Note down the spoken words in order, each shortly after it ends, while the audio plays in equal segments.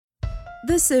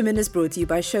This sermon is brought to you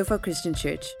by Shofar Christian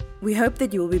Church. We hope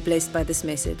that you will be blessed by this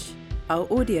message. Our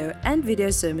audio and video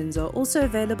sermons are also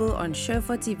available on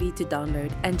Shofar TV to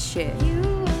download and share.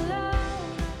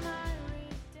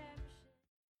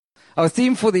 Our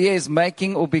theme for the year is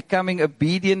making or becoming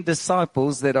obedient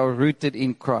disciples that are rooted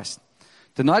in Christ.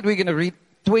 Tonight we're going to read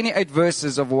 28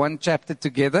 verses of one chapter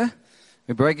together.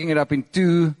 We're breaking it up in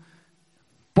two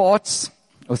parts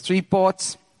or three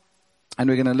parts. And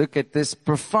we're going to look at this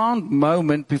profound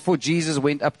moment before Jesus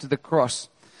went up to the cross.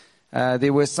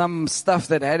 There was some stuff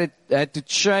that had to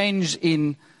change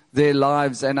in their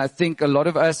lives. And I think a lot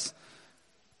of us,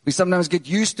 we sometimes get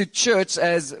used to church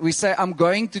as we say, I'm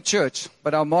going to church.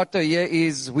 But our motto here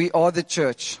is, we are the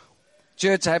church.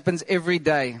 Church happens every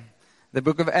day. The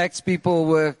book of Acts, people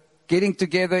were getting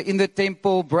together in the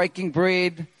temple, breaking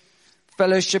bread,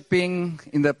 fellowshipping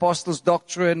in the apostles'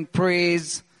 doctrine,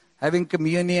 prayers, having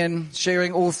communion,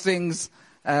 sharing all things.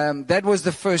 That was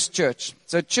the first church.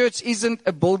 So church isn't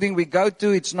a building we go to.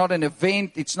 It's not an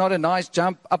event. It's not a nice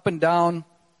jump up and down.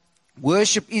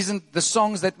 Worship isn't the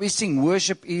songs that we sing.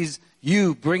 Worship is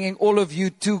you bringing all of you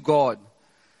to God.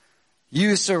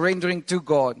 You surrendering to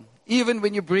God. Even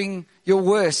when you bring your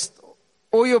worst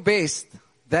or your best,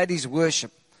 that is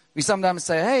worship. We sometimes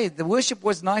say, hey, the worship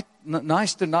was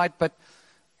nice tonight, but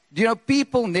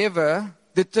people never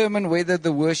determine whether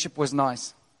the worship was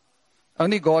nice.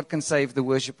 Only God can say if the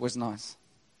worship was nice,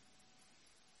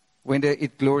 when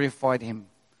it glorified Him.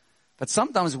 But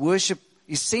sometimes worship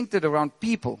is centered around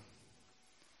people,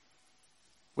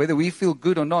 whether we feel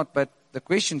good or not. But the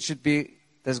question should be,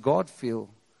 does God feel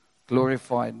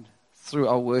glorified through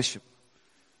our worship?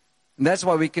 And that's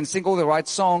why we can sing all the right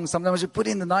songs. Sometimes we put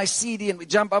in the nice CD and we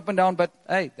jump up and down, but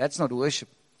hey, that's not worship.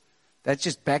 That's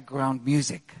just background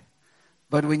music.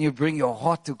 But when you bring your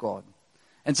heart to God.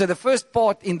 And so the first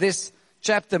part in this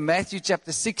chapter, Matthew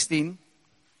chapter 16,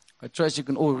 I trust you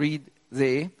can all read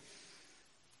there,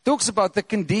 talks about the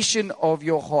condition of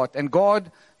your heart. And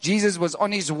Jesus was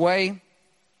on His way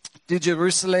to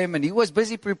Jerusalem, and He was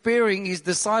busy preparing His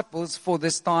disciples for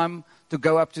this time to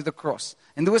go up to the cross.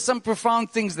 And there were some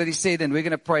profound things that He said, and we're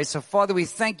going to pray. So Father, we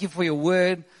thank You for Your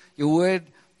word. Your word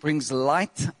brings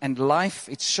light and life.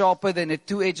 It's sharper than a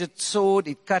two-edged sword.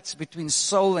 It cuts between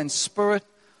soul and spirit.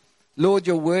 Lord,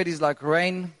 Your word is like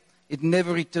rain. It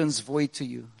never returns void to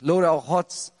You. Lord, our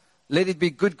hearts, let it be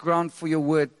good ground for Your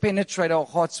word. Penetrate our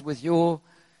hearts with Your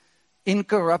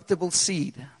incorruptible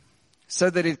seed so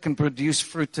that it can produce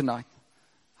fruit tonight.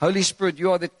 Holy Spirit,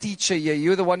 You are the teacher here.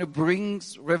 You're the one who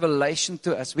brings revelation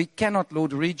to us. We cannot,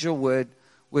 Lord, read Your word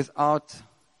without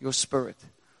Your Spirit.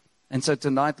 And so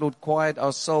tonight, Lord, quiet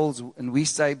our souls, and we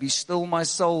say, be still my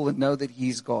soul and know that He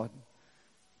is God.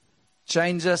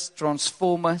 Change us,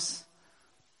 transform us.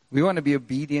 We want to be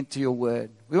obedient to Your word.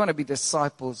 We want to be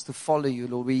disciples to follow You,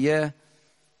 Lord. We're here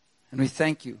and we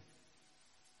thank You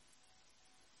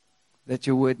that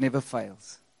Your word never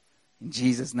fails. In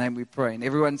Jesus' name we pray. And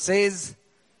everyone says,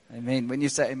 amen. When you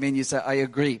say amen, you say, I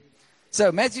agree.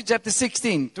 So Matthew chapter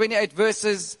 16, 28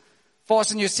 verses.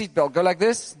 Fasten your seatbelt. Go like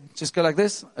this. Just go like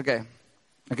this. Okay.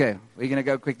 We're going to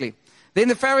go quickly. Then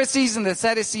the Pharisees and the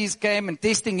Sadducees came and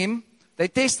they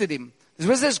tested Him. There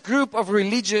was this group of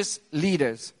religious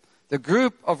leaders. The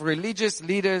group of religious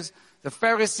leaders, the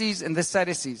Pharisees and the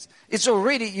Sadducees. It's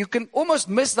already, you can almost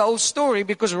miss the whole story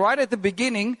because right at the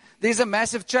beginning, there's a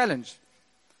massive challenge.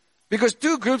 Because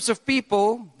two groups of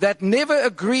people that never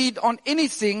agreed on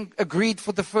anything agreed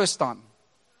for the first time.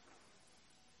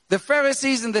 The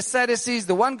Pharisees and the Sadducees,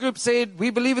 the one group said, we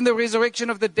believe in the resurrection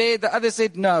of the dead. The other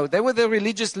said, no. They were the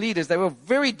religious leaders. They were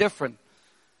very different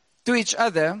to each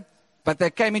other, but they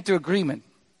came into agreement.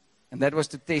 And that was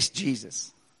to test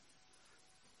Jesus.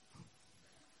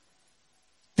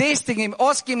 Testing Him,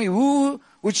 asking Him who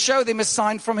would show them a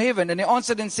sign from heaven. And He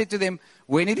answered and said to them,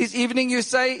 when it is evening, you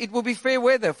say, it will be fair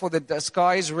weather, for the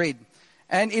sky is red.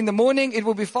 And in the morning, it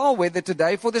will be foul weather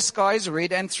today, for the sky is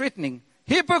red and threatening.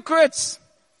 Hypocrites!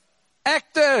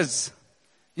 Actors,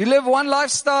 you live one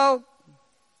lifestyle,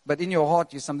 but in your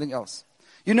heart you're something else.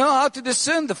 You know how to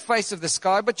discern the face of the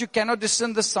sky, but you cannot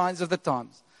discern the signs of the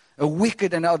times. A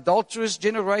wicked and adulterous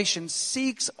generation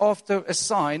seeks after a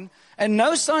sign, and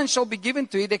no sign shall be given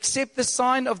to it except the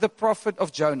sign of the prophet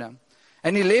of Jonah.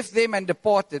 And He left them and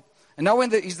departed. And now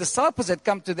when His disciples had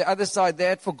come to the other side, they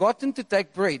had forgotten to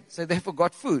take bread, so they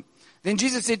forgot food. Then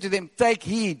Jesus said to them, take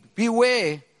heed,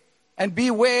 beware. And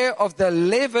beware of the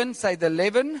leaven, say the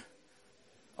leaven,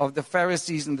 of the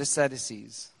Pharisees and the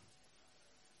Sadducees.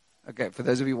 Okay, for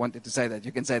those of you who wanted to say that,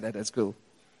 you can say that, that's cool.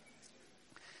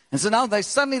 And so now they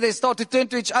start to turn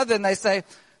to each other and they say,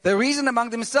 they reasoned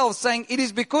among themselves, saying, "It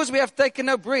is because we have taken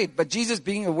no bread." But Jesus,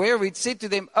 being aware of it, said to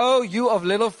them, "Oh, you of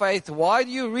little faith, why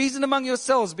do you reason among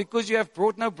yourselves because you have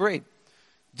brought no bread?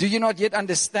 Do you not yet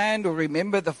understand or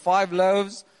remember the 5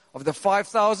 loaves of the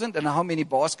 5,000 and how many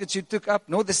baskets you took up?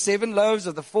 Nor the 7 loaves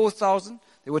of the 4,000?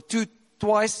 There were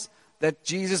twice that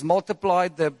Jesus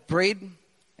multiplied the bread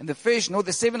and the fish. Nor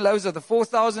the 7 loaves of the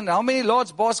 4,000, how many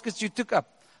large baskets you took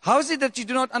up? How is it that you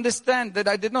do not understand that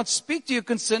I did not speak to you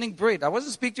concerning bread? I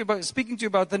wasn't speaking to you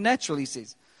about the natural," he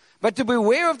says, "but to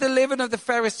beware of the leaven of the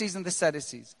Pharisees and the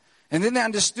Sadducees." And then they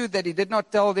understood that he did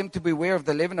not tell them to beware of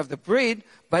the leaven of the bread,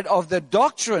 but of the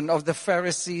doctrine of the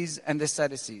Pharisees and the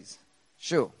Sadducees.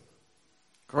 Sure.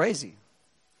 Crazy.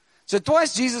 So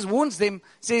twice Jesus warns them,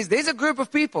 says, there's a group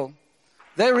of people.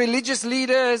 They're religious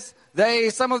leaders.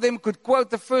 Some of them could quote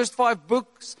the first 5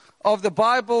 books of the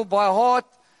Bible by heart.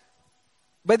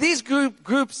 But these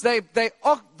groups, they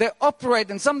operate,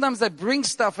 and sometimes they bring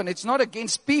stuff, and it's not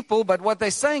against people, but what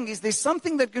they're saying is there's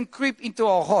something that can creep into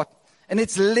our heart, and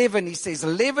it's leaven, he says.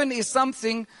 Leaven is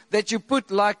something that you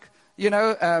put like,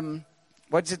 into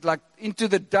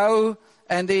the dough,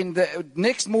 and then the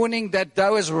next morning that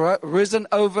dough has risen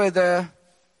over the,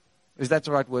 is that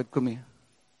the right word, Kumi?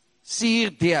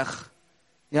 Suurdeeg.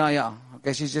 Yeah.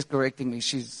 Okay, she's just correcting me.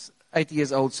 She's 80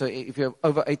 years old, so if you're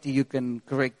over 80, you can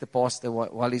correct the pastor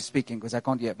while he's speaking, because I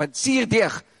can't hear. But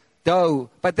suurdeeg, dough.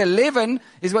 But the leaven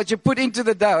is what you put into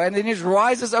the dough, and then it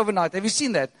rises overnight. Have you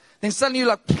seen that? Then suddenly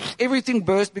everything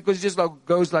bursts because it just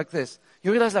goes like this.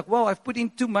 You realize wow, I've put in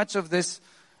too much of this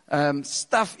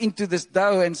stuff into this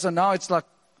dough, and so now it's like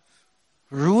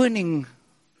ruining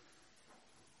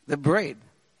the bread.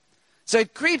 So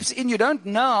it creeps in. You don't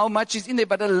know how much is in there,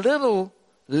 but a little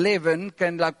leaven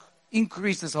can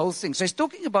increase this whole thing. So he's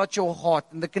talking about your heart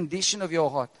and the condition of your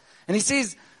heart. And he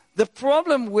says the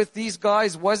problem with these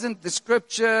guys wasn't the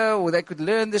scripture, or they could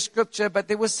learn the scripture, but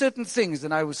there were certain things,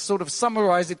 and I will sort of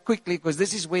summarize it quickly because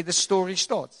this is where the story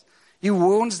starts. He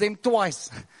warns them twice.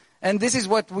 And this is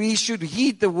what we should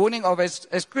heed the warning of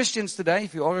as Christians today.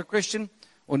 If you are a Christian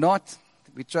or not,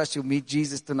 we trust you'll meet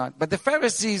Jesus tonight. But the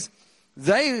Pharisees,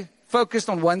 they focused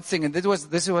on one thing, and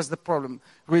this was the problem.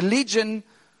 Religion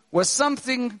was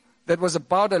something that was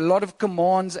about a lot of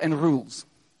commands and rules.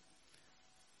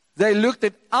 They looked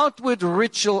at outward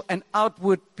ritual and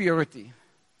outward purity.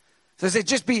 So they said,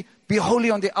 just be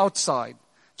holy on the outside.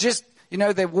 Just,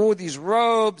 they wore these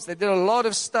robes. They did a lot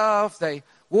of stuff. They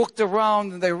walked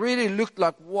around, and they really looked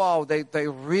like, wow, they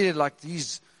really like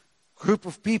these group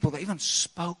of people. They even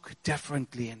spoke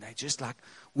differently, and they just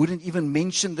wouldn't even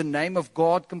mention the name of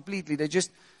God completely.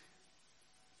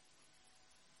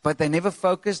 But they never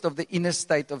focused on the inner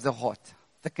state of the heart,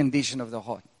 the condition of the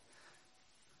heart.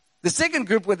 The second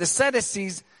group were the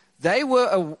Sadducees. They were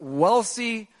a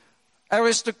wealthy,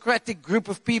 aristocratic group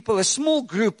of people, a small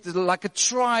group, like a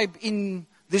tribe in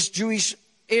this Jewish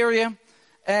area.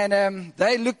 And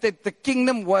they looked at the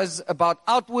kingdom was about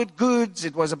outward goods.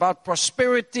 It was about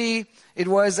prosperity. It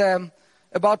was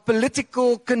about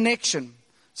political connection.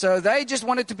 So they just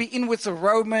wanted to be in with the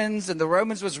Romans, and the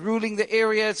Romans was ruling the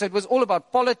area. So it was all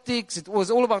about politics. It was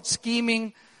all about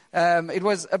scheming. It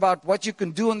was about what you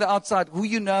can do on the outside, who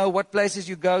you know, what places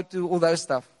you go to, all those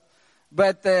stuff.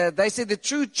 But they said the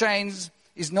true change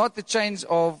is not the change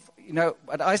of,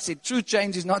 but I said true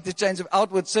change is not the change of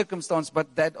outward circumstance,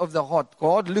 but that of the heart.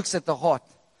 God looks at the heart.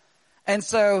 And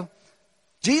so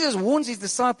Jesus warns his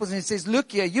disciples, and he says,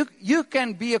 look here, you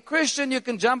can be a Christian, you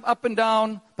can jump up and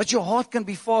down, but your heart can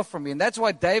be far from me. And that's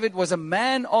why David was a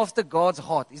man after God's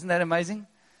heart. Isn't that amazing?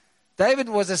 David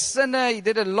was a sinner. He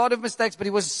did a lot of mistakes, but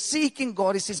he was seeking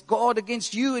God. He says, God,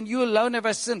 against you and you alone have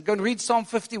I sinned. Go and read Psalm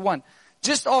 51.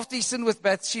 Just after he sinned with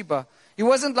Bathsheba. He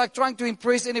wasn't trying to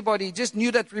impress anybody. He just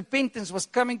knew that repentance was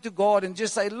coming to God and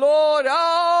just say, Lord,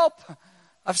 help!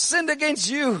 I've sinned against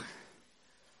you.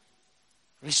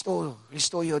 Restore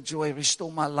your joy,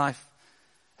 restore my life.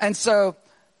 And so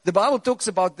the Bible talks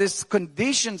about this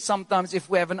condition sometimes if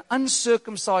we have an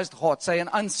uncircumcised heart. Say an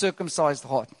uncircumcised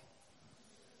heart.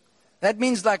 That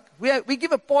means we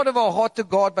give a part of our heart to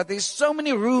God, but there's so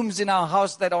many rooms in our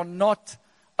house that are not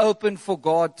open for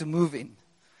God to move in.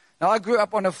 Now, I grew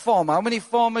up on a farm. How many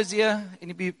farmers here?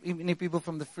 Any people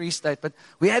from the Free State? But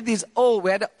we had an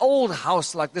old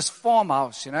house, like this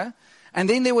farmhouse, And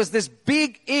then there was this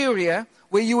big area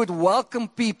where you would welcome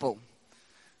people.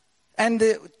 And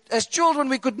as children,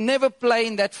 we could never play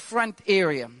in that front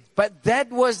area. But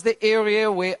that was the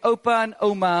area where Opa and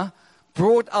Oma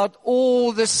brought out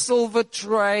all the silver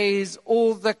trays,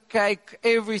 all the cake,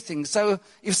 everything. So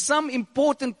if some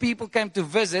important people came to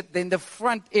visit, then the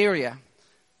front area,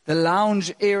 the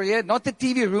lounge area, not the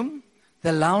TV room,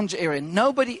 the lounge area.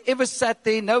 Nobody ever sat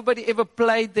there. Nobody ever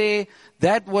played there.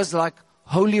 That was like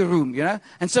holy room, you know.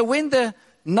 And so when the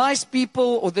nice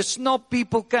people or the snob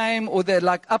people came, or the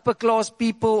like upper class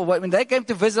people, or when they came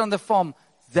to visit on the farm,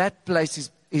 that place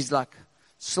is like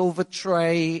silver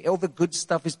tray. All the good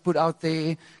stuff is put out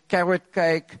there. Carrot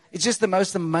cake. It's just the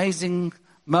most amazing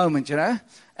moment, you know.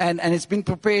 And it's been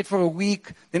prepared for a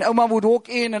week. Then Oma would walk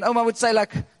in and Oma would say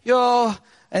like, yo,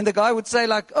 and the guy would say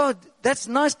like, oh, that's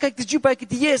nice cake. Did you bake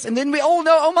it? Yes. And then we all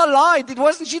know Oma lied.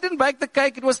 She didn't bake the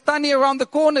cake. It was Tanya around the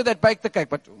corner that baked the cake.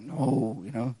 But no,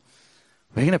 you know,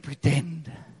 we're going to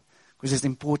pretend because there's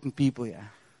important people here.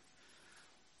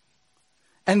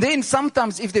 And then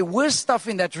sometimes if there was stuff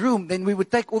in that room, then we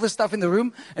would take all the stuff in the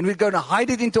room and we'd go and hide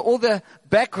it into all the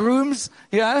back rooms.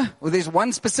 Yeah, well, there's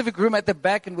one specific room at the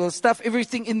back and we'll stuff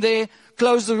everything in there,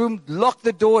 close the room, lock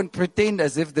the door and pretend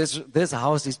as if this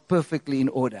house is perfectly in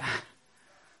order.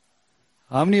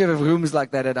 How many have rooms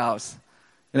like that at house?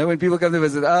 You know, when people come to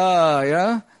visit,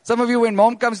 yeah. Some of you, when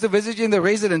mom comes to visit you in the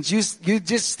residence, you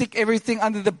just stick everything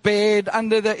under the bed,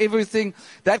 under the everything.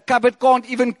 That cupboard can't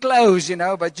even close, you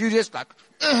know, but you just like,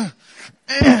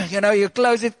 you know, you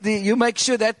close it, you make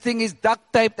sure that thing is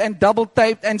duct taped and double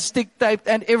taped and stick taped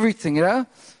and everything, you know.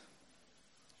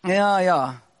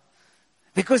 Yeah.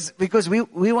 Because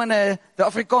we want to, the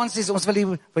Afrikaans is ons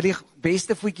wil die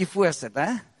beste voetjie voorsit,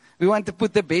 hè? We want to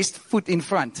put the best foot in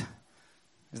front.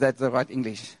 Is that the right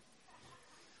English?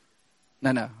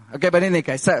 No. Okay, but in any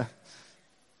case,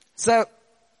 so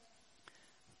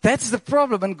that's the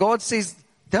problem. And God says,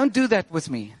 don't do that with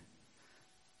me.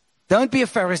 Don't be a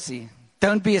Pharisee.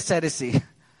 Don't be a Sadducee.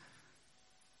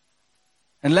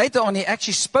 And later on, he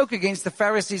actually spoke against the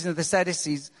Pharisees and the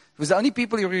Sadducees. It was the only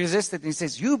people he resisted. And he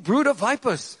says, you brood of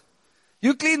vipers.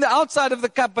 You clean the outside of the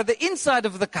cup, but the inside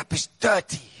of the cup is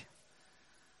dirty.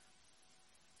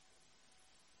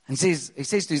 And he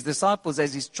says to his disciples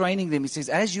as he's training them, he says,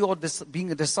 as you are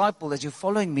being a disciple, as you're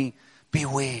following me,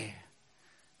 beware.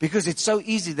 Because it's so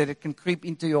easy that it can creep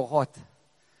into your heart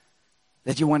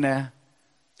that you want to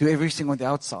do everything on the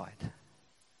outside.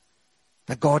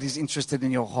 But God is interested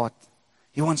in your heart.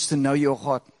 He wants to know your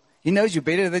heart. He knows you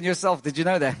better than yourself. Did you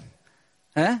know that?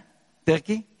 Huh?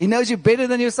 Dirkie? He knows you better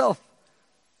than yourself.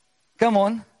 Come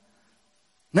on.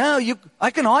 No,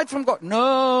 I can hide from God.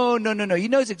 No. He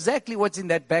knows exactly what's in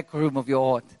that back room of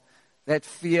your heart. That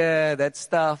fear, that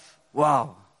stuff.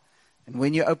 Wow. And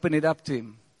when you open it up to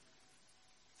Him,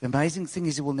 the amazing thing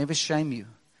is He will never shame you.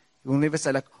 He will never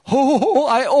say like, oh,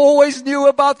 I always knew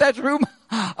about that room.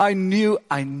 I knew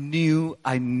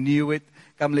it.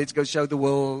 Come, let's go show the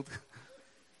world.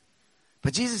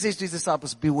 But Jesus says to His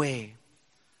disciples, beware.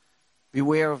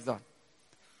 Beware of that.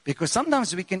 Because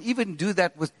sometimes we can even do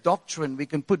that with doctrine. We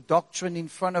can put doctrine in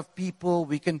front of people.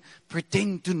 We can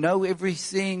pretend to know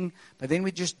everything. But then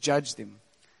we just judge them.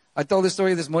 I told the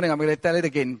story this morning. I'm going to tell it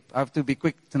again. I have to be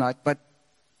quick tonight. But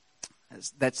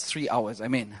that's 3 hours.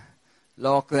 Amen.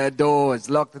 Lock the doors.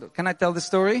 Can I tell the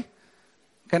story?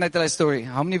 Can I tell a story?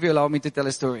 How many of you allow me to tell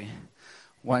a story?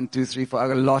 1, 2, 3, 4. I've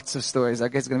got lots of stories. I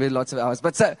guess it's going to be lots of hours.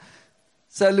 But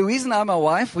so Louise and I, my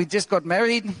wife, we just got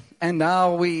married, and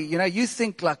now you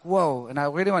think like, whoa, and I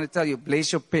really want to tell you,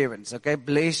 bless your parents, okay?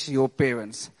 Bless your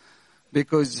parents.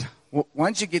 Because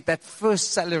once you get that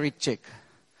first salary check,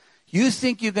 you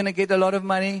think you're going to get a lot of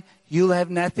money, you'll have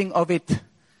nothing of it.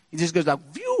 It just goes like,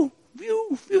 view.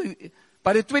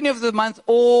 By the 20th of the month,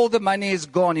 all the money is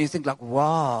gone. You think like,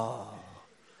 wow.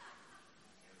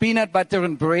 Peanut butter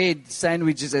and bread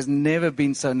sandwiches has never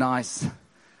been so nice,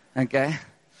 okay?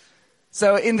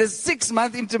 So in the 6th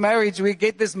month into marriage, we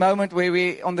get this moment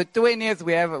where on the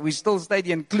 20th, we still stayed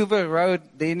in Kluwer Road,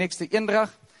 there next to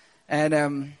Eendracht. And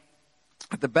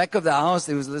at the back of the house,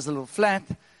 there was this little flat.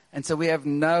 And so we have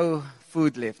no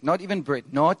food left, not even bread,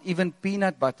 not even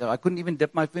peanut butter. I couldn't even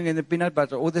dip my finger in the peanut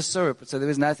butter or the syrup. So there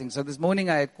was nothing. So this morning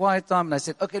I had quiet time and I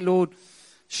said, okay, Lord,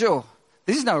 sure,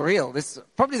 this is not real. This is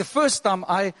probably the first time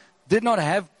I did not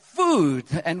have food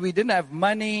and we didn't have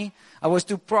money. I was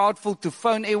too proudful to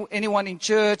phone anyone in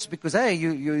church because, hey,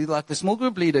 you're like the small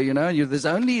group leader, you're the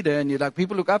zone leader and you're like,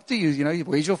 people look up to you,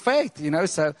 where's your faith,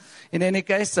 So in any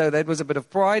case, so that was a bit of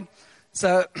pride.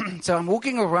 So I'm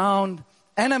walking around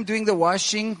and I'm doing the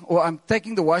washing, or I'm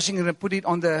taking the washing and I put it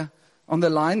on the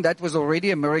line. That was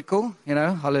already a miracle,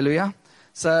 hallelujah.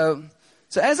 So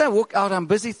as I walk out, I'm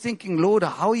busy thinking, Lord,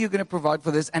 how are you going to provide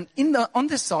for this? And on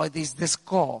the side, there's this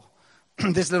car,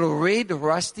 this little red,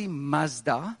 rusty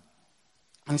Mazda,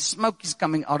 and smoke is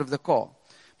coming out of the car.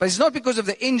 But it's not because of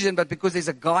the engine, but because there's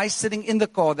a guy sitting in the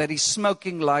car that is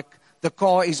smoking like the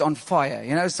car is on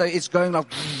fire, So it's going like,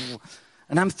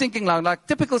 and I'm thinking like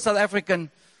typical South African,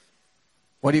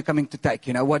 what are you coming to take?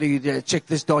 What do you check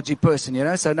this dodgy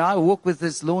person, So now I walk with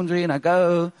this laundry and I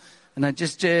go and I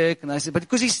just check. And I say, but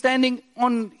because he's standing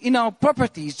on, our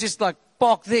property, he's just like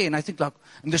parked there. And I think like,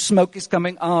 and the smoke is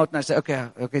coming out. And I say, okay,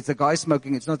 it's the guy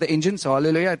smoking. It's not the engine. So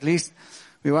hallelujah, at least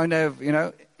we won't have,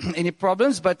 any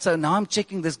problems. But so now I'm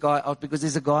checking this guy out because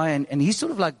there's a guy and he's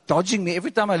sort of like dodging me.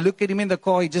 Every time I look at him in the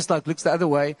car, he just like looks the other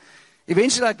way.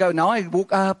 Eventually I go, now I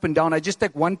walk up and down. I just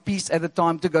take one piece at a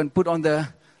time to go and put on the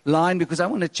line because I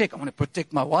want to check. I want to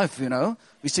protect my wife, We're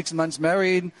 6 months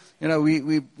married.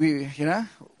 We're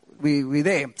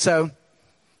there. So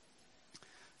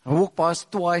I walk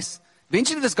past twice.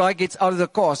 Eventually this guy gets out of the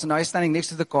car. So now he's standing next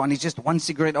to the car and he's just one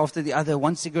cigarette after the other,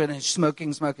 one cigarette and he's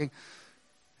smoking.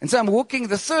 And so I'm walking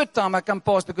the third time I come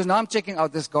past because now I'm checking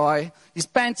out this guy. His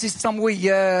pants is somewhere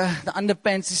here. The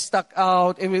underpants is stuck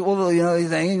out. He's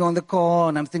hanging on the car.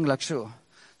 And I'm thinking like, sure.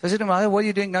 So I said to him, what are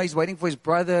you doing now? He's waiting for his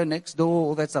brother next door,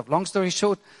 all that stuff. Long story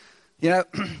short,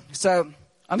 so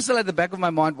I'm still at the back of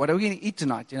my mind, what are we going to eat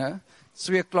tonight, It's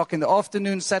 3 o'clock in the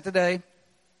afternoon, Saturday.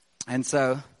 And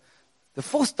so the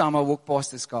fourth time I walk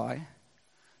past this guy,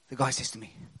 the guy says to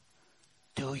me,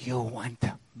 do you want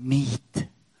meat?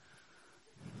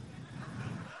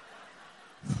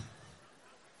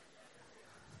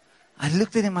 I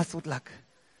looked at him, I thought like,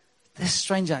 this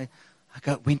stranger,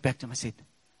 went back to him, I said,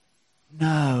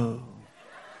 no.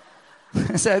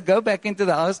 So I go back into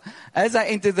the house. As I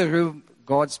enter the room,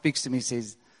 God speaks to me,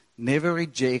 says, never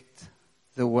reject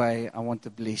the way I want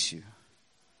to bless you.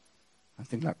 I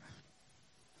think like,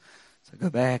 so I go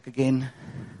back again.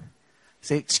 I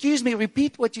say, excuse me,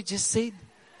 repeat what you just said.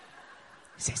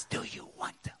 He says, do you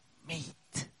want meat?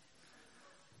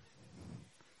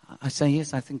 I say,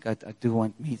 yes, I think I do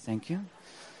want meat, thank you.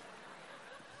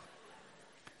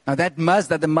 Now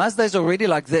the Mazda is already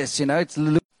like this, it's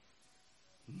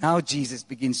now Jesus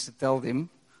begins to tell them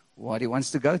what he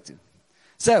wants to go to.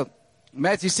 So,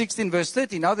 Matthew 16 verse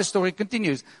 30, now the story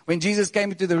continues. When Jesus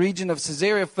came into the region of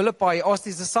Caesarea Philippi, he asked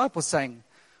his disciples saying,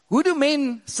 who do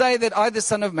men say that I, the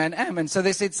Son of Man, am? And so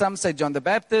they said, some say John the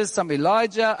Baptist, some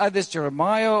Elijah, others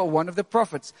Jeremiah, or one of the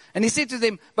prophets. And he said to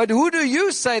them, but who do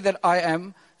you say that I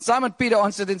am? Simon Peter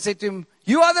answered and said to him,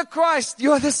 you are the Christ,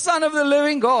 you are the Son of the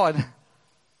living God.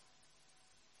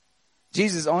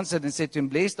 Jesus answered and said to him,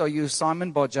 blessed are you,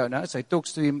 Simon Bar-Jonah. So he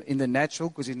talks to him in the natural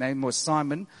because his name was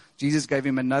Simon. Jesus gave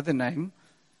him another name,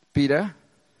 Peter.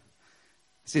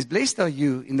 He says, blessed are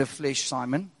you in the flesh,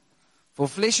 Simon. For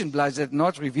flesh and blood have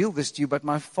not revealed this to you, but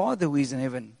my Father who is in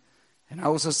heaven. And I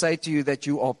also say to you that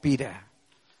you are Peter.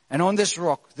 And on this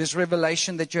rock, this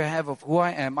revelation that you have of who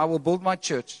I am, I will build my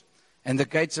church. And the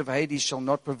gates of Hades shall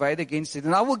not prevail against it.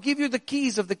 And I will give you the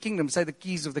keys of the kingdom. Say the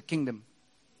keys of the kingdom.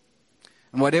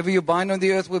 And whatever you bind on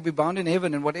the earth will be bound in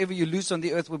heaven. And whatever you loose on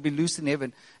the earth will be loosed in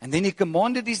heaven. And then he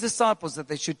commanded his disciples that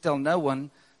they should tell no one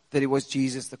that it was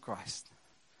Jesus the Christ.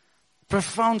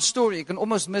 Profound story. You can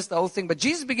almost miss the whole thing. But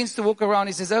Jesus begins to walk around.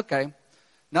 He says, okay,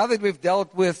 now that we've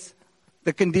dealt with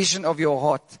the condition of your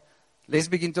heart, let's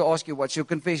begin to ask you, what's your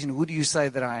confession? Who do you say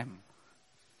that I am?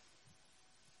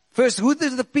 First, who do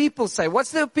the people say?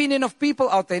 What's the opinion of people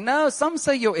out there? Now, some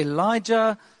say you're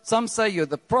Elijah. Some say you're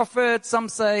the prophet. Some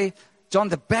say John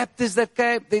the Baptist that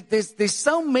came. There's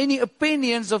so many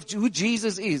opinions of who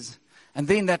Jesus is. And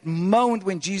then that moment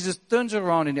when Jesus turns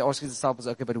around and he asks his disciples,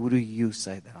 okay, but who do you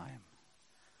say that I am?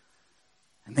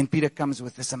 And then Peter comes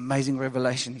with this amazing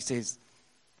revelation. He says,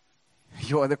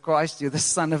 you are the Christ. You're the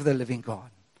Son of the living God.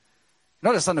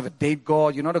 You're not a son of a dead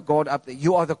God. You're not a God up there.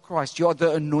 You are the Christ. You are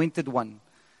the anointed one.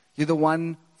 You're the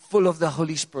one full of the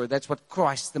Holy Spirit. That's what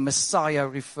Christ, the Messiah,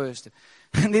 refers to.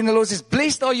 And then the Lord says,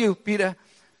 blessed are you, Peter.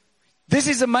 This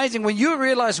is amazing when you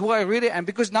realize who I really am.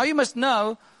 Because now you must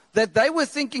know that they were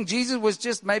thinking Jesus was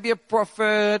just maybe a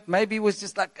prophet. Maybe he was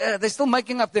just like, they're still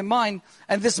making up their mind.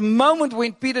 And this moment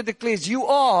when Peter declares, you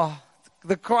are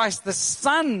the Christ, the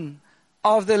Son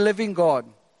of the living God.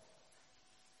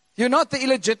 You're not the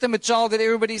illegitimate child that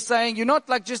everybody's saying. You're not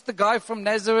like just the guy from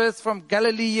Nazareth, from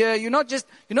Galilee. You're not just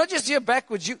here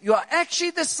backwards. You are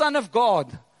actually the Son of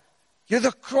God. You're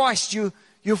the Christ.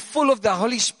 You're full of the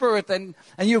Holy Spirit. And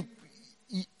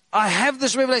I have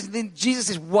this revelation. Then Jesus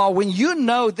says, wow, when you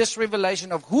know this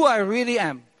revelation of who I really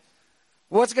am,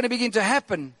 what's going to begin to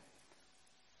happen?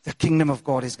 The kingdom of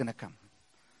God is going to come.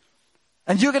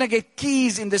 And you're going to get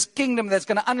keys in this kingdom that's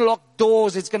going to unlock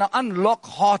doors. It's going to unlock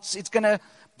hearts. It's going to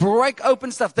break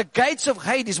open stuff. The gates of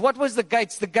Hades. What was the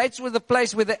gates? The gates were the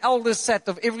place where the elders sat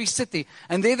of every city.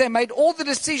 And there they made all the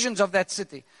decisions of that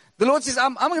city. The Lord says,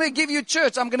 I'm going to give you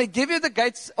church. I'm going to give you the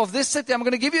gates of this city. I'm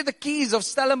going to give you the keys of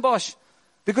Stellenbosch.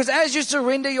 Because as you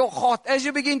surrender your heart, as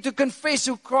you begin to confess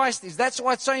who Christ is, that's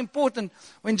why it's so important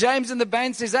when James and the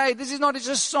band says, hey, this is not just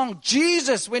a song.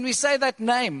 Jesus, when we say that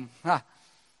name,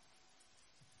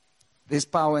 there's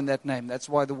power in that name. That's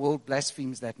why the world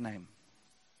blasphemes that name.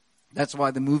 That's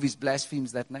why the movies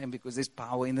blasphemes that name, because there's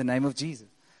power in the name of Jesus.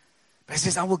 But he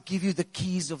says, I will give you the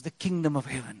keys of the kingdom of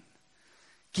heaven.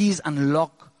 Keys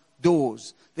unlock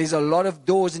doors. There's a lot of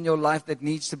doors in your life that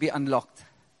needs to be unlocked.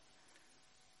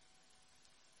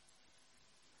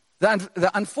 The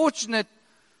unfortunate,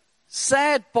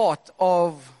 sad part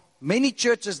of many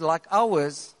churches like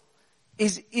ours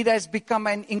is it has become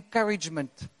an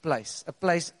encouragement place,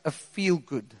 a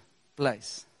feel-good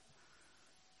place.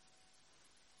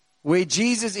 Where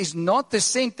Jesus is not the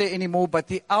center anymore, but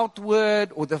the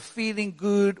outward or the feeling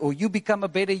good, or you become a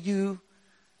better you.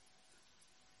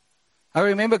 I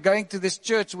remember going to this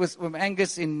church with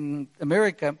Angus in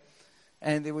America,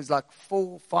 and there was like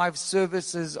 4-5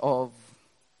 services of,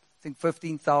 I think,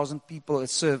 15,000 people a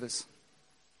service.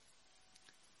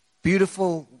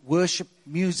 Beautiful worship,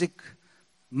 music,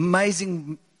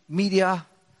 amazing media.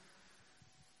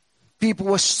 People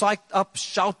were psyched up,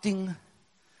 shouting.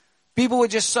 People were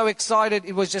just so excited.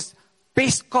 It was just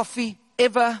best coffee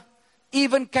ever,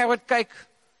 even carrot cake,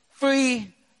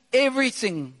 free.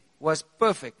 Everything was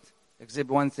perfect, except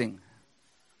one thing.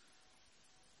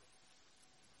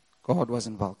 God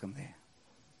wasn't welcome there.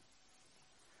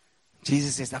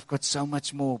 Jesus says, I've got so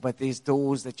much more, but there's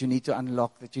doors that you need to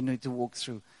unlock, that you need to walk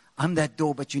through. I'm that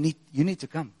door, but you need to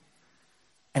come.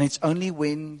 And it's only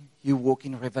when you walk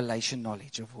in revelation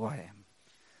knowledge of who I am.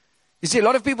 You see, a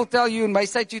lot of people tell you and may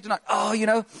say to you tonight,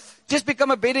 just become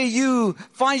a better you,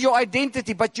 find your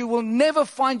identity, but you will never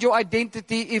find your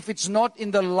identity if it's not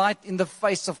in the light, in the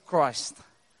face of Christ.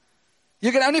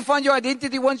 You can only find your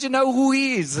identity once you know who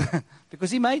He is,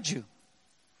 because He made you.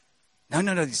 No,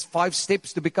 there's 5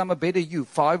 steps to become a better you.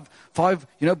 5,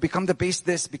 become the best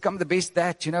this, become the best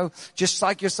that, just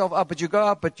psych yourself up, but you go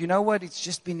up, but you know what? It's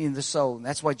just been in the soul. And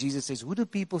that's why Jesus says, who do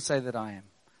people say that I am?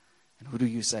 And who do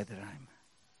you say that I am?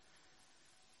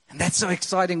 And that's so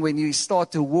exciting when you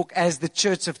start to walk as the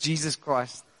church of Jesus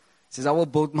Christ. He says, I will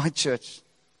build my church.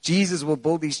 Jesus will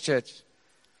build His church.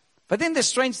 But then the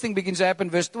strange thing begins to happen.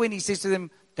 Verse 20, He says to them,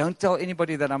 don't tell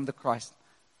anybody that I'm the Christ.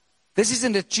 This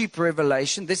isn't a cheap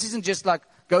revelation. This isn't just like,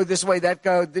 go this way, that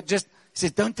go. He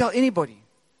says, don't tell anybody.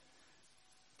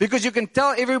 Because you can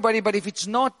tell everybody, but if it's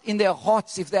not in their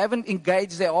hearts, if they haven't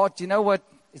engaged their heart, you know what?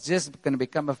 It's just going to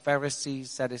become a Pharisee,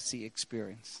 Sadducee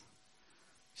experience.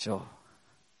 Sure.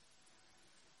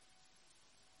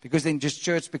 Because then just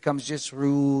church becomes just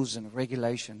rules and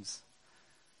regulations.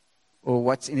 Or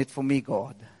what's in it for me,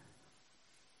 God?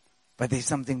 But there's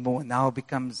something more. Now it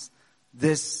becomes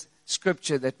this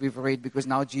scripture that we've read, because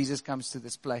now Jesus comes to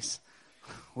this place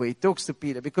where He talks to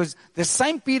Peter. Because the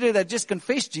same Peter that just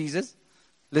confessed Jesus,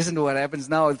 listen to what happens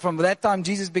now. From that time,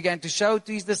 Jesus began to show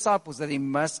to His disciples that He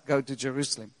must go to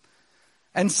Jerusalem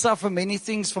and suffer many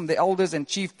things from the elders and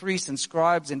chief priests and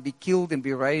scribes, and be killed and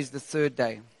be raised the 3rd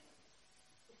day.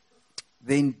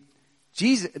 Then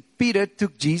Peter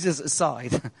took Jesus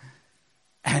aside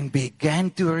and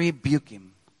began to rebuke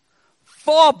Him.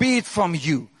 Far be it from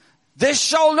you. This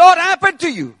shall not happen to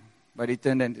you. But he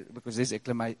turned and, because there's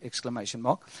exclamation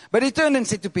mark. But he turned and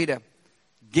said to Peter,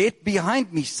 get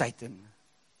behind me, Satan.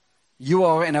 You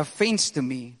are an offense to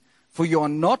me, for you are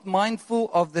not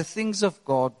mindful of the things of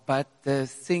God, but the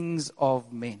things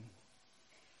of men.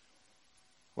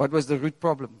 What was the root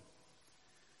problem?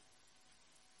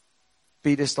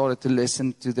 Peter started to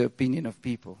listen to the opinion of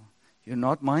people. You're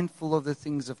not mindful of the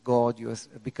things of God. You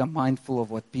become mindful of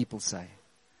what people say.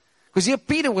 Because here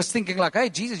Peter was thinking like, hey,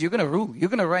 Jesus, you're going to rule. You're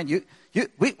going to reign.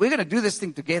 We're going to do this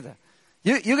thing together.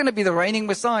 You're going to be the reigning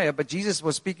Messiah. But Jesus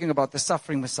was speaking about the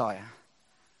suffering Messiah.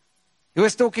 He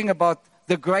was talking about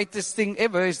the greatest thing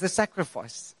ever is the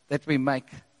sacrifice that we make.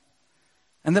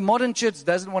 And the modern church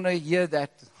doesn't want to hear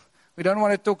that. We don't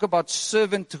want to talk about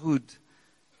servanthood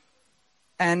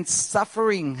and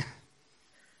suffering,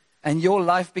 and your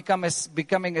life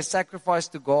becoming a sacrifice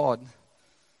to God.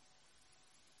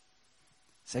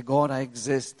 Say, God, I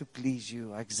exist to please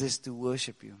you. I exist to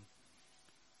worship you.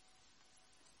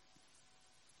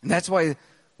 And that's why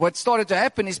what started to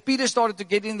happen is Peter started to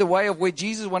get in the way of where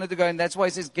Jesus wanted to go. And that's why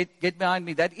he says, get behind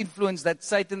me. That influence, that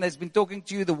Satan that's been talking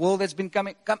to you, the world that's been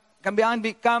coming, come behind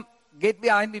me. Come, get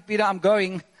behind me, Peter. I'm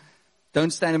going.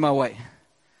 Don't stand in my way.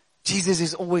 Jesus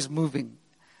is always moving.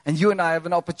 And you and I have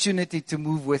an opportunity to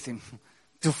move with Him,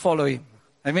 to follow Him.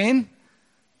 Amen?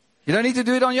 You don't need to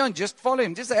do it on your own. Just follow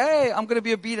Him. Just say, hey, I'm going to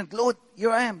be obedient. Lord,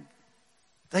 here I am.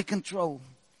 Take control.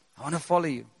 I want to follow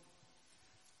you.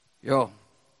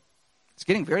 It's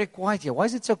getting very quiet here. Why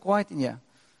is it so quiet in here?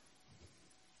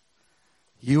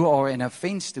 You are an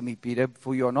offense to me, Peter,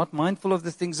 for you are not mindful of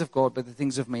the things of God, but the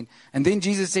things of men. And then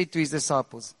Jesus said to his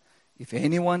disciples, if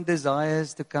anyone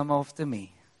desires to come after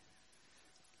me,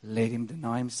 let him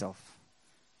deny himself,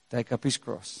 take up his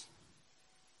cross,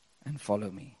 and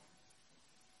follow me.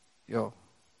 The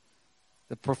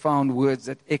profound words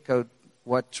that echoed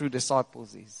what true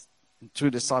disciples is, and true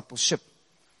discipleship.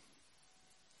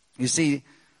 You see,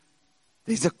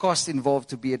 there's a cost involved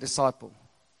to be a disciple.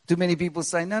 Too many people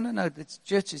say, no, it's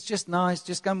church, it's just nice,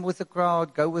 just come with the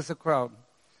crowd, go with the crowd.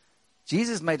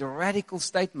 Jesus made radical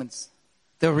statements.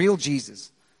 The real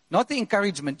Jesus, not the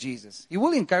encouragement Jesus. He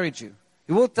will encourage you.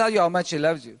 He will tell you how much he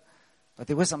loves you. But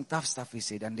there was some tough stuff he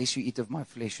said. Unless you eat of my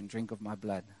flesh and drink of my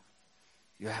blood,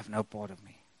 you have no part of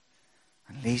me.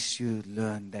 Unless you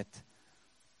learn that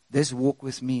this walk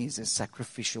with me is a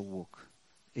sacrificial walk.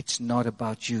 It's not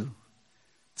about you.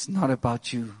 It's not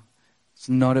about you. It's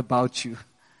not about you.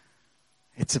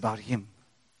 It's about him.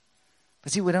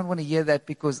 But see, we don't want to hear that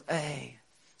because,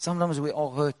 sometimes we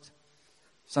all hurt.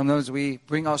 Sometimes we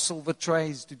bring our silver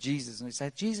trays to Jesus and we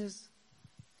say, Jesus,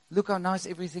 look how nice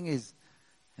everything is.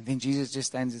 And then Jesus just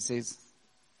stands and says,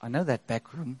 I know that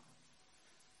back room.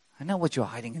 I know what you're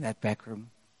hiding in that back room.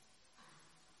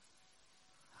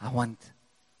 I want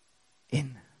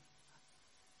in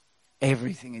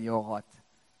everything in your heart.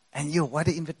 And what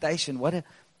an invitation, what a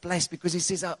place, because he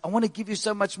says, I want to give you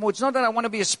so much more. It's not that I want to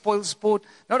be a spoiled sport,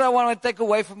 not that I want to take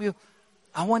away from you.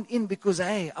 I want in because,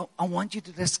 I want you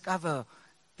to discover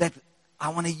that I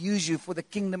want to use you for the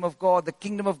kingdom of God. The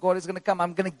kingdom of God is going to come.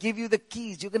 I'm going to give you the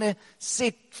keys. You're going to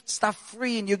set stuff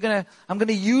free, and I'm going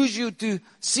to use you to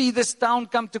see this town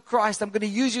come to Christ. I'm going to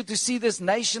use you to see this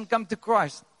nation come to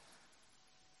Christ.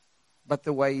 But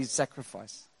the way is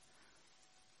sacrifice.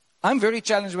 I'm very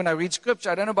challenged when I read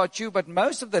scripture. I don't know about you, but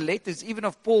most of the letters, even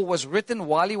of Paul, was written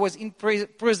while he was in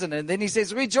prison. And then he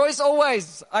says, rejoice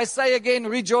always. I say again,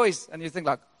 rejoice. And you think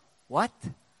like, what?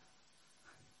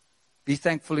 Be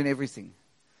thankful in everything.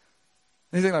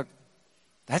 And you think like,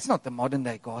 that's not the modern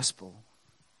day gospel.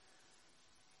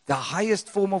 The highest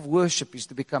form of worship is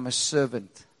to become a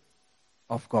servant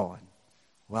of God.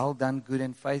 Well done, good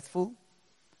and faithful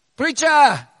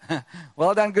preacher.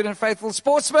 Well done, good and faithful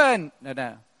sportsman.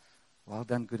 No. Well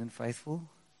done, good and faithful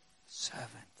servant.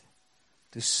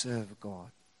 To serve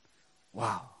God.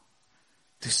 Wow.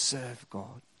 To serve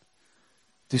God.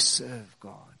 To serve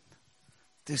God.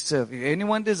 To serve. If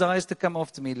anyone desires to come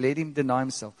after me, let him deny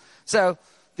himself. So,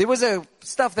 there was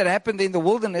stuff that happened in the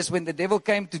wilderness when the devil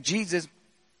came to Jesus.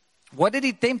 What did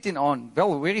he tempt him on?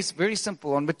 Well, very, very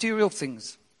simple. On material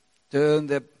things. Turn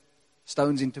the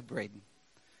stones into bread.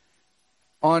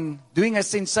 On doing a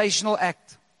sensational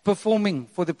act. Performing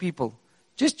for the people.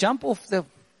 Just jump off the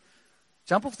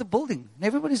building. And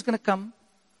everybody's going to come.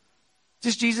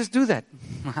 Just Jesus do that.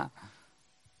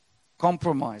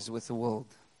 Compromise with the world.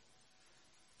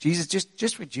 Jesus,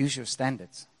 just reduce your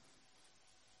standards.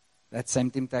 That same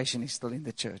temptation is still in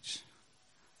the church.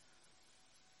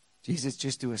 Jesus,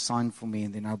 just do a sign for me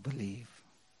and then I'll believe.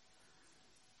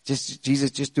 Jesus,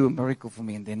 just do a miracle for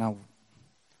me and then I'll.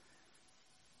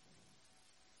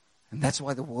 And that's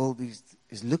why the world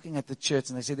is looking at the church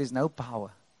and they say there's no power.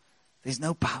 There's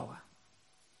no power.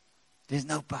 There's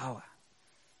no power.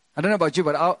 I don't know about you,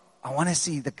 but I want to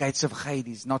see the gates of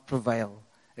Hades not prevail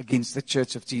against the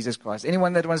church of Jesus Christ.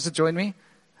 Anyone that wants to join me?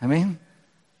 Amen?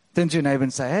 Turn to your neighbor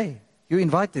and say, hey, you're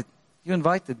invited. You're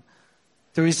invited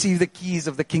to receive the keys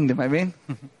of the kingdom. Amen?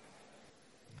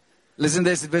 Listen to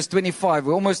this, verse 25.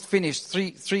 We're almost finished.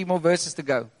 Three more verses to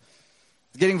go.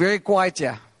 It's getting very quiet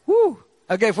here. Woo!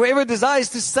 Okay, for whoever desires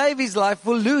to save his life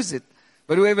will lose it.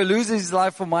 But whoever loses his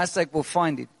life for my sake will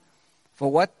find it.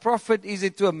 For what profit is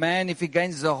it to a man if he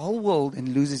gains the whole world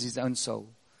and loses his own soul?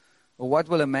 Or what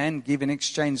will a man give in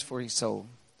exchange for his soul?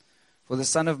 For the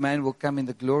Son of Man will come in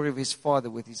the glory of his Father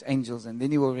with his angels, and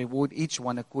then he will reward each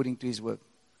one according to his work.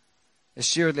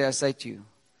 Assuredly I say to you,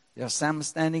 there are some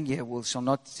standing here who shall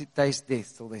not taste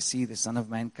death till they see the Son of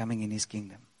Man coming in his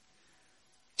kingdom.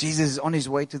 Jesus is on his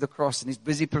way to the cross and he's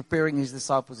busy preparing his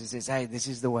disciples. He says, hey, this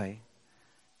is the way.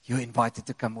 You're invited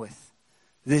to come with.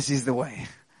 This is the way.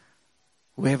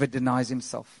 Whoever denies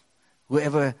himself,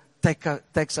 whoever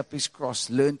takes up his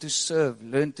cross, learn to serve,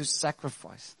 learn to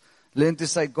sacrifice, learn to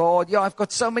say, God, I've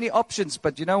got so many options,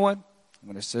 but you know what? I'm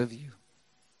going to serve you.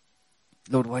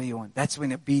 Lord, what do you want? That's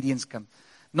when obedience comes.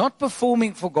 Not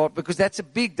performing for God, because that's a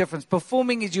big difference.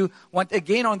 Performing is you want,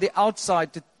 again, on the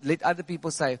outside to let other people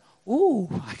say, "Ooh,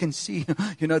 I can see,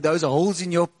 those holes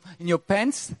in your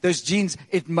pants, those jeans,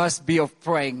 it must be of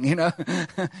praying,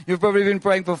 You've probably been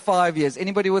praying for 5 years.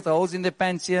 Anybody with holes in their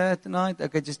pants here tonight?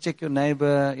 Okay, just check your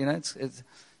neighbor, it's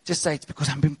just say it's because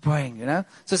I've been praying,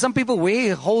 So some people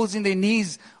wear holes in their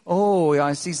knees. Oh, yeah,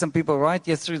 I see some people right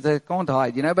here through, they can't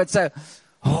hide, But so,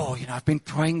 I've been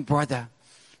praying, brother.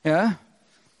 Yeah?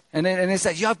 And then they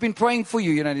say, I've been praying for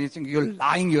you. You think you're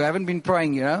lying. You haven't been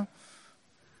praying, Now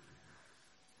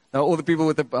all the people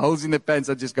with the holes in their pants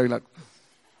are just going like,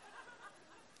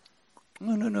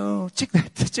 no. Check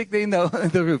that. Check in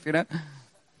the roof,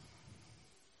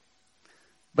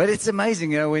 But it's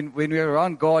amazing, when we're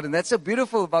around God. And that's so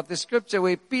beautiful about the scripture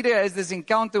where Peter has this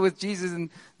encounter with Jesus. And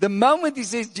the moment he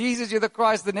says, "Jesus, you're the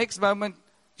Christ," the next moment,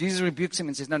 Jesus rebukes him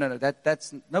and says, no,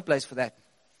 that's no place for that.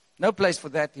 No place for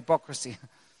that hypocrisy.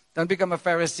 Don't become a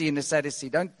Pharisee and a Sadducee.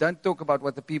 Don't talk about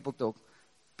what the people talk.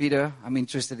 Peter, I'm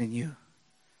interested in you.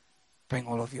 Bring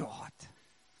all of your heart.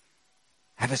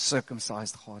 Have a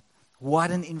circumcised heart. What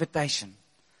an invitation.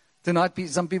 Tonight,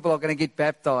 some people are going to get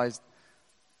baptized.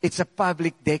 It's a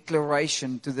public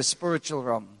declaration to the spiritual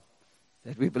realm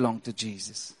that we belong to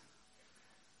Jesus.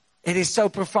 It is so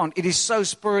profound. It is so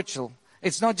spiritual.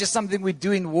 It's not just something we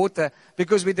do in water,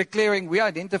 because we're declaring we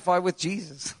identify with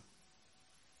Jesus.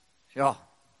 Yeah.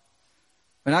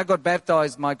 When I got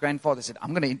baptized, my grandfather said,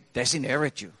 "I'm going to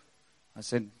disinherit you." I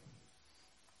said,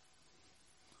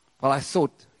 well, I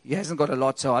thought, he hasn't got a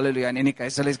lot, so hallelujah in any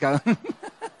case, so let's go.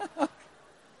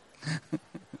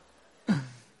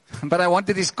 But I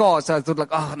wanted his car, so I thought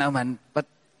oh no man, but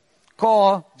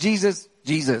car, Jesus,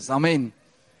 amen.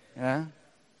 Yeah.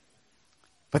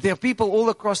 But there are people all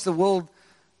across the world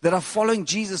that are following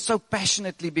Jesus so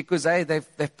passionately because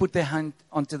they've put their hand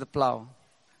onto the plow.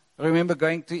 I remember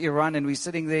going to Iran, and we're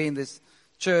sitting there in this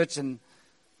church, and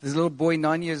this little boy,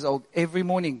 9 years old, every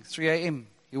morning, 3 a.m.,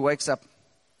 he wakes up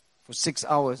for 6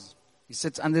 hours. He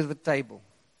sits under the table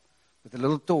with a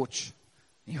little torch,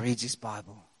 and he reads his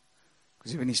Bible.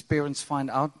 Because when his parents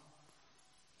find out,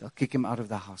 they'll kick him out of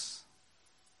the house.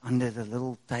 Under the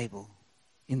little table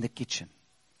in the kitchen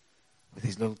with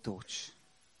his little torch.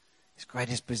 His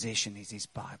greatest possession is his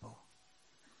Bible.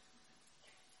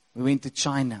 We went to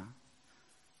China,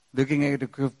 looking at a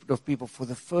group of people for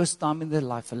the first time in their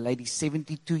life, a lady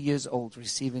 72 years old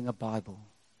receiving a Bible,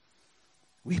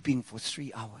 weeping for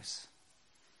 3 hours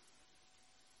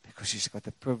because she's got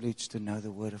the privilege to know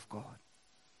the Word of God.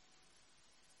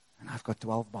 And I've got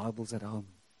 12 Bibles at home,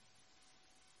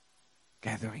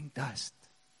 gathering dust.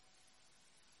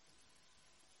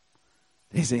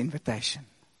 There's an invitation.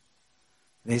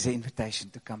 There's an invitation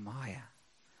to come higher.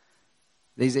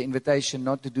 There's an invitation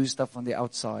not to do stuff on the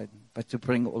outside, but to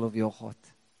bring all of your heart.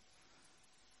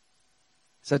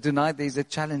 So tonight there's a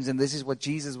challenge, and this is what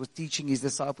Jesus was teaching his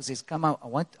disciples. He says, come out. I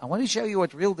want to show you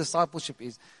what real discipleship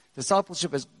is.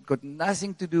 Discipleship has got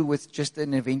nothing to do with just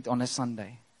an event on a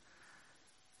Sunday.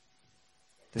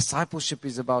 Discipleship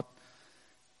is about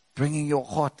bringing your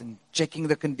heart and checking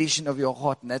the condition of your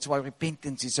heart. And that's why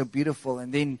repentance is so beautiful.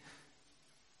 And then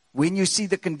when you see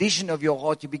the condition of your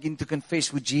heart, you begin to confess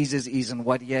who Jesus is and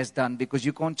what he has done. Because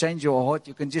you can't change your heart.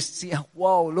 You can just see,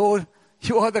 wow, Lord,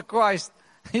 you are the Christ.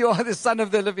 You are the Son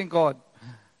of the living God.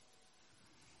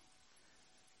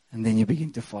 And then you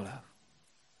begin to follow.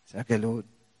 Say, okay, Lord,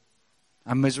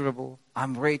 I'm miserable.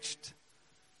 I'm wretched.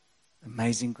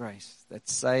 Amazing grace that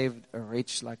saved a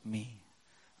wretch like me.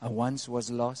 I once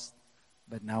was lost,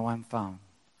 but now I'm found.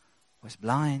 Was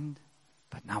blind,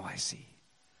 but now I see.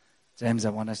 James,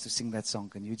 I want us to sing that song.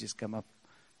 Can you just come up?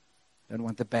 Don't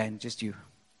want the band, just you.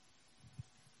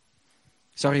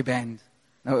 Sorry, band.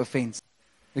 No offense.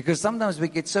 Because sometimes we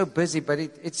get so busy, but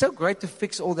it's so great to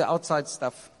fix all the outside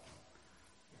stuff.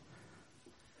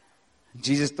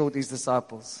 Jesus taught his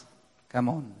disciples, come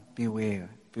on,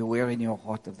 beware. Beware in your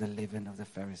heart of the leaven of the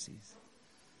Pharisees.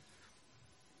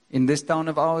 In this town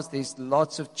of ours, there's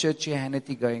lots of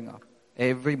churchianity going on.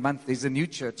 Every month there's a new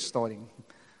church starting.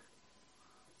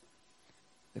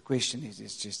 The question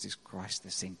is Christ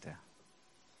the center?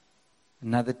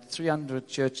 Another 300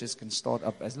 churches can start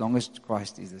up as long as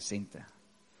Christ is the center.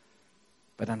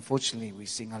 But unfortunately, we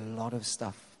sing a lot of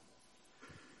stuff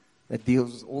that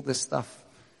deals with all this stuff,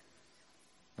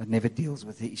 but never deals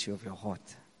with the issue of your heart.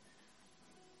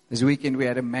 This weekend we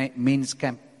had a men's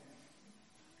camp.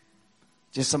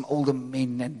 Just some older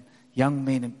men and young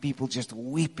men and people just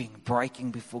weeping,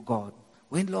 breaking before God.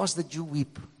 When last did you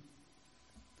weep?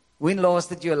 When last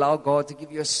did you allow God to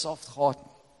give you a soft heart?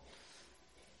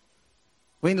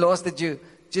 When last did you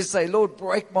just say, Lord,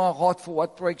 break my heart for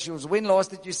what breaks yours? When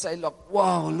last did you say, look,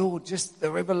 wow, Lord, just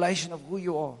the revelation of who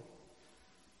you are?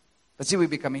 But see, we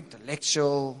become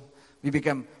intellectual. We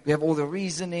have all the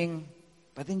reasoning.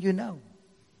 But then you know.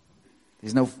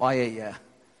 There's no fire here.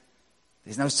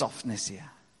 There's no softness here.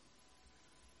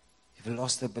 You've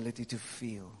lost the ability to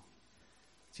feel.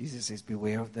 Jesus says,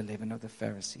 beware of the leaven of the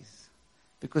Pharisees.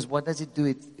 Because what does it do?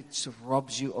 It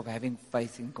robs you of having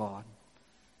faith in God.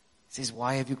 It says,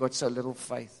 why have you got so little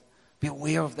faith?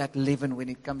 Beware of that leaven when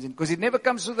it comes in. Because it never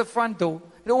comes through the front door.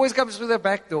 It always comes through the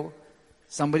back door.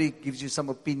 Somebody gives you some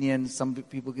opinion. Some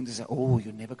people can just say, oh,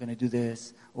 you're never going to do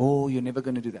this. Oh, you're never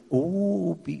going to do that.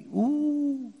 Oh,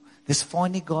 this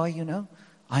Fani guy, you know.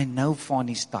 I know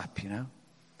Fani's type, you know.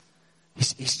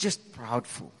 He's just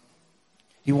proudful.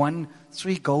 He won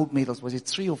 3 gold medals. Was it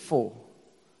 3 or 4?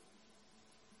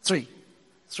 3.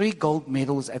 3 gold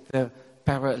medals at the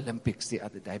Paralympics the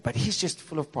other day. But he's just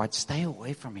full of pride. Stay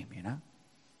away from him, you know.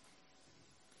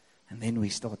 And then we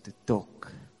start to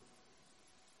talk.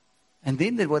 And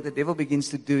then what the devil begins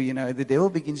to do, you know, the devil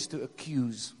begins to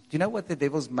accuse. Do you know what the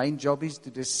devil's main job is? To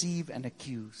deceive and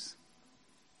accuse.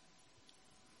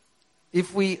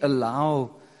 If we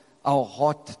allow our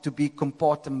heart to be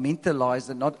compartmentalized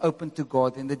and not open to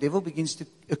God, then the devil begins to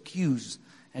accuse.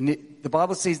 And the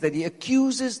Bible says that he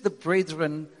accuses the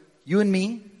brethren, you and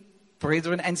me,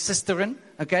 brethren and sisterin,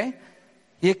 okay?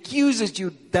 He accuses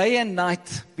you day and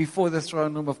night before the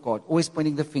throne room of God, always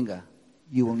pointing the finger.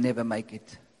 You will never make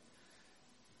it.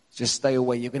 Just stay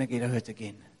away. You're going to get hurt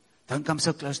again. Don't come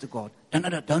so close to God.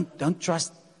 No. Don't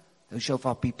trust those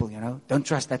shofar people, you know. Don't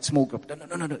trust that small group.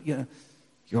 No.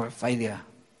 You're a failure.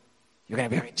 You're going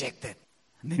to be rejected.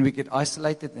 And then we get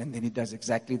isolated, and then he does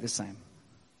exactly the same.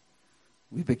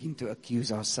 We begin to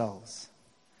accuse ourselves.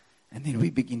 And then we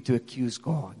begin to accuse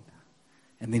God.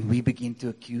 And then we begin to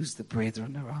accuse the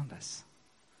brethren around us.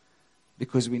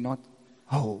 Because we're not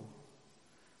whole.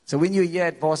 So when you're here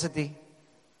at Varsity,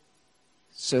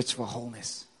 search for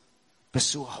wholeness.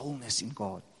 Pursue wholeness in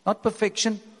God. Not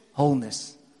perfection,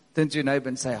 wholeness. Turn to your neighbor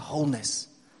and say, wholeness.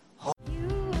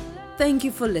 Thank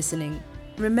you for listening.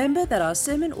 Remember that our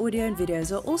sermon audio and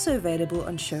videos are also available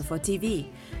on Shofar TV.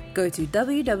 Go to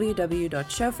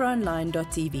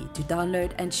www.shofaronline.tv to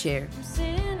download and share.